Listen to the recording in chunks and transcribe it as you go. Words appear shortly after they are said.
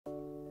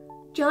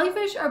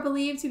Jellyfish are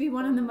believed to be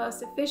one of the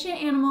most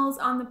efficient animals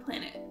on the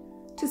planet.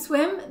 To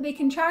swim, they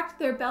contract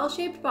their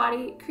bell-shaped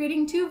body,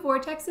 creating two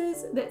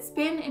vortexes that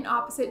spin in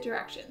opposite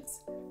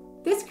directions.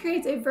 This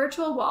creates a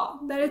virtual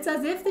wall that it's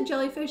as if the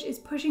jellyfish is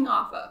pushing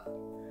off of.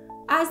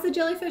 As the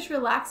jellyfish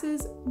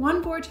relaxes,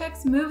 one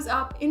vortex moves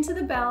up into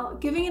the bell,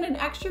 giving it an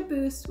extra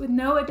boost with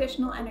no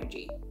additional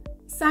energy.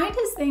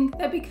 Scientists think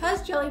that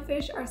because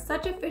jellyfish are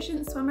such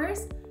efficient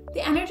swimmers,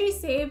 the energy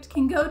saved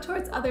can go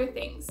towards other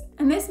things,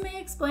 and this may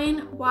explain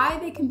why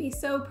they can be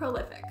so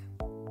prolific.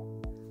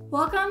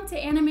 Welcome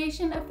to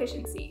Animation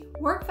Efficiency.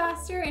 Work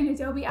faster in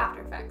Adobe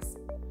After Effects.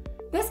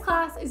 This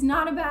class is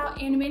not about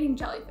animating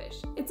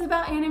jellyfish, it's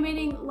about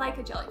animating like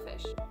a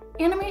jellyfish.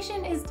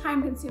 Animation is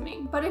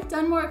time-consuming, but if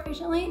done more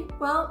efficiently,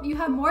 well, you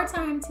have more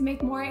time to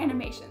make more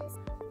animations.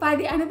 By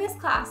the end of this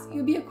class,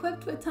 you'll be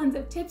equipped with tons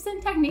of tips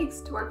and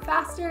techniques to work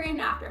faster in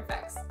After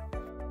Effects.